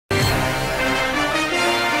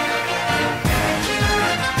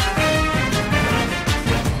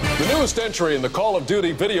newest entry in the Call of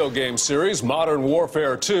Duty video game series, Modern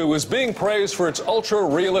Warfare 2, is being praised for its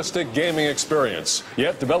ultra-realistic gaming experience.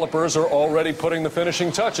 Yet developers are already putting the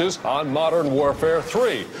finishing touches on Modern Warfare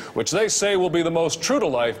 3, which they say will be the most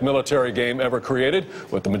true-to-life military game ever created,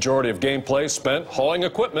 with the majority of gameplay spent hauling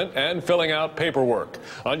equipment and filling out paperwork.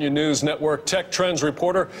 Onion News Network Tech Trends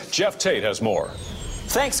reporter Jeff Tate has more.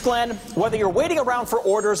 Thanks, Glenn. Whether you're waiting around for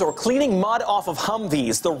orders or cleaning mud off of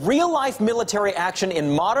Humvees, the real-life military action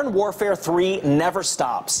in Modern Warfare 3 never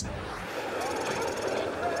stops.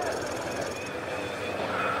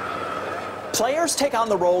 Players take on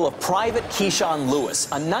the role of Private Keeshon Lewis,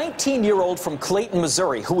 a 19-year-old from Clayton,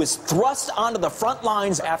 Missouri, who is thrust onto the front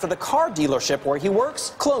lines after the car dealership where he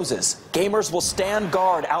works closes. Gamers will stand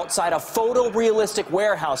guard outside a photorealistic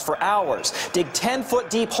warehouse for hours, dig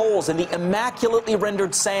 10-foot deep holes in the immaculately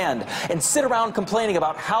rendered sand, and sit around complaining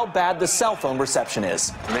about how bad the cell phone reception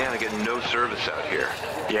is. Man, I get no service out here.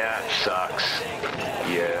 Yeah, it sucks.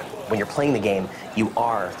 Yeah. When you're playing the game, you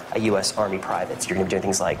are a U.S. Army private. So you're going to be doing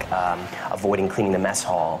things like avoiding cleaning the mess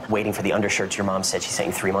hall, waiting for the undershirts your mom said she sent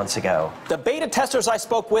you 3 months ago. The beta testers I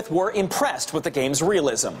spoke with were impressed with the game's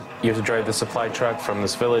realism. You have to drive the supply truck from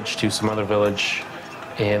this village to some other village,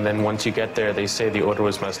 and then once you get there, they say the order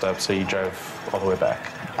was messed up, so you drive all the way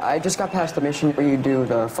back. I just got past the mission where you do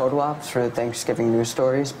the photo ops for the Thanksgiving news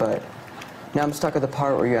stories, but now I'm stuck at the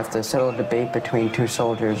part where you have to settle a debate between two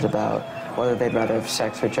soldiers about whether they'd rather have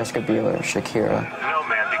sex with Jessica Biel or Shakira. No,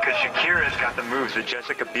 man, because Shakira's got the moves that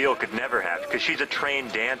Jessica Biel could never have, because she's a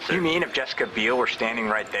trained dancer. You mean if Jessica Biel were standing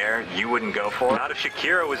right there, you wouldn't go for it? Not if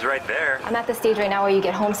Shakira was right there. I'm at the stage right now where you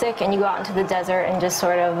get homesick and you go out into the desert and just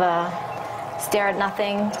sort of stare at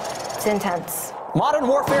nothing. It's intense. Modern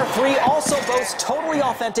Warfare 3 also boasts totally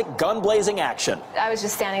authentic gun-blazing action. I was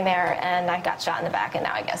just standing there and I got shot in the back, and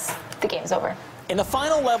now I guess the game's over. In the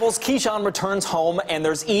final levels, Keeshon returns home, and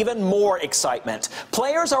there's even more excitement.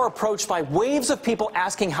 Players are approached by waves of people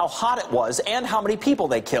asking how hot it was and how many people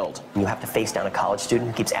they killed. You have to face down a college student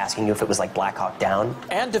who keeps asking you if it was like Black Hawk Down.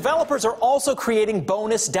 And developers are also creating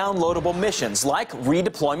bonus downloadable missions like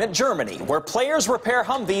Redeployment Germany, where players repair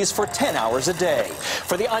Humvees for 10 hours a day.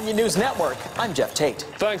 For the Onion News Network, I'm Jeff Tate.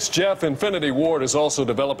 Thanks, Jeff. Infinity Ward is also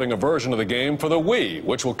developing a version of the game for the Wii,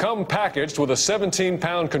 which will come packaged with a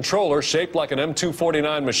 17-pound controller shaped like an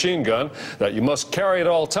M249 machine gun that you must carry at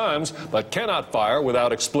all times but cannot fire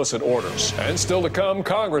without explicit orders. And still to come,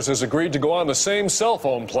 Congress has agreed to go on the same cell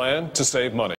phone plan to save money.